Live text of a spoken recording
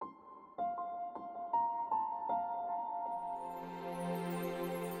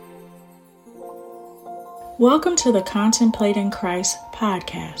Welcome to the Contemplating Christ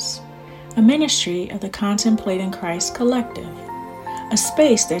podcast, a ministry of the Contemplating Christ Collective, a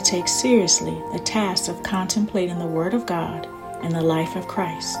space that takes seriously the task of contemplating the Word of God and the life of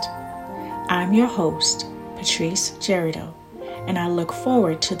Christ. I'm your host, Patrice Jerido, and I look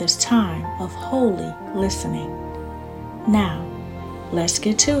forward to this time of holy listening. Now, let's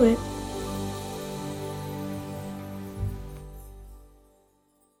get to it.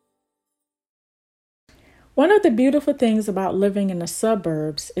 One of the beautiful things about living in the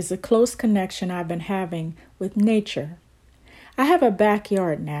suburbs is the close connection I've been having with nature. I have a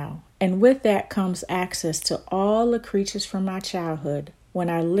backyard now, and with that comes access to all the creatures from my childhood when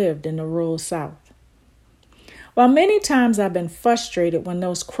I lived in the rural South. While many times I've been frustrated when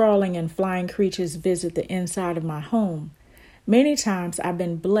those crawling and flying creatures visit the inside of my home, many times I've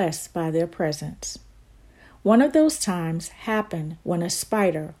been blessed by their presence. One of those times happened when a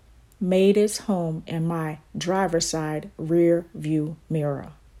spider made its home in my driver's side rear view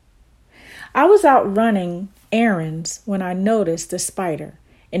mirror. I was out running errands when I noticed the spider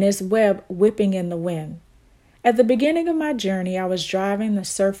and its web whipping in the wind. At the beginning of my journey, I was driving the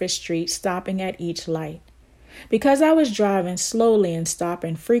surface street, stopping at each light. Because I was driving slowly and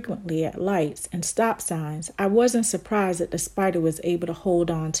stopping frequently at lights and stop signs, I wasn't surprised that the spider was able to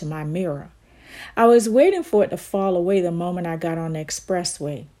hold on to my mirror. I was waiting for it to fall away the moment I got on the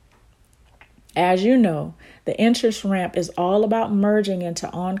expressway. As you know, the entrance ramp is all about merging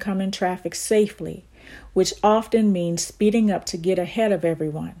into oncoming traffic safely, which often means speeding up to get ahead of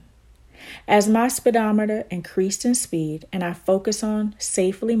everyone. As my speedometer increased in speed and I focused on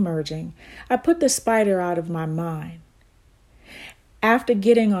safely merging, I put the spider out of my mind. After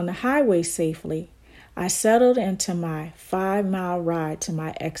getting on the highway safely, I settled into my 5-mile ride to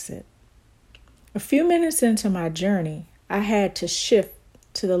my exit. A few minutes into my journey, I had to shift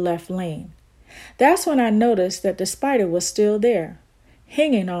to the left lane. That's when I noticed that the spider was still there,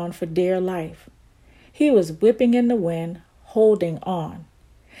 hanging on for dear life. He was whipping in the wind, holding on.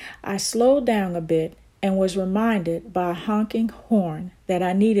 I slowed down a bit and was reminded by a honking horn that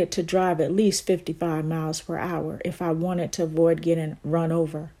I needed to drive at least 55 miles per hour if I wanted to avoid getting run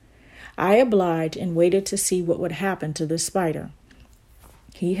over. I obliged and waited to see what would happen to the spider.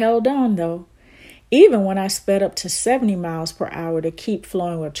 He held on, though, even when I sped up to 70 miles per hour to keep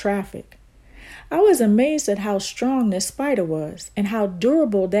flowing with traffic. I was amazed at how strong this spider was and how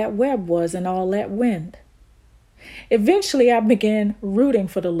durable that web was in all that wind. Eventually, I began rooting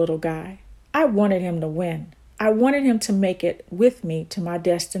for the little guy. I wanted him to win. I wanted him to make it with me to my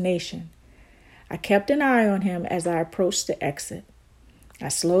destination. I kept an eye on him as I approached the exit. I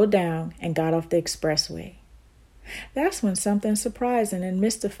slowed down and got off the expressway. That's when something surprising and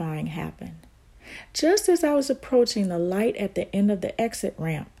mystifying happened. Just as I was approaching the light at the end of the exit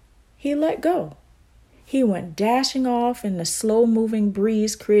ramp, he let go. He went dashing off in the slow-moving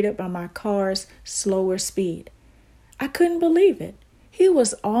breeze created by my car's slower speed. I couldn't believe it. He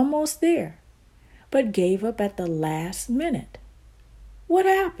was almost there, but gave up at the last minute. What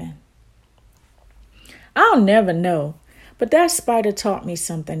happened? I'll never know, but that spider taught me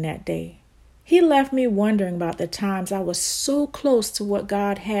something that day. He left me wondering about the times I was so close to what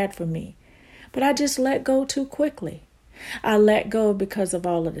God had for me, but I just let go too quickly. I let go because of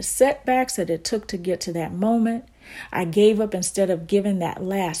all of the setbacks that it took to get to that moment. I gave up instead of giving that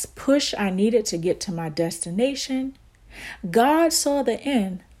last push I needed to get to my destination. God saw the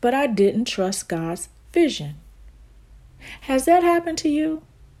end, but I didn't trust God's vision. Has that happened to you?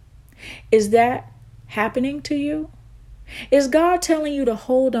 Is that happening to you? Is God telling you to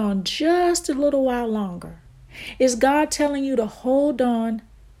hold on just a little while longer? Is God telling you to hold on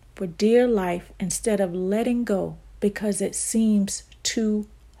for dear life instead of letting go because it seems too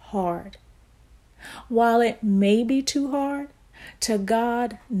hard? While it may be too hard, to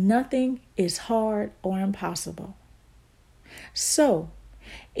God, nothing is hard or impossible. So,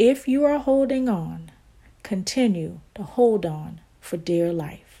 if you are holding on, continue to hold on for dear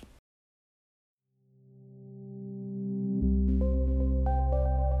life.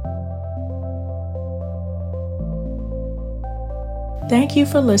 Thank you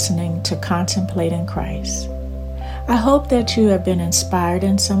for listening to Contemplating Christ. I hope that you have been inspired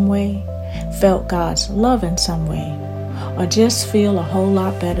in some way, felt God's love in some way, or just feel a whole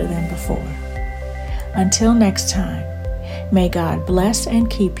lot better than before. Until next time, may God bless and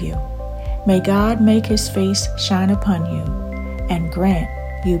keep you. May God make his face shine upon you and grant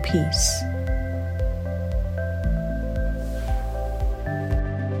you peace.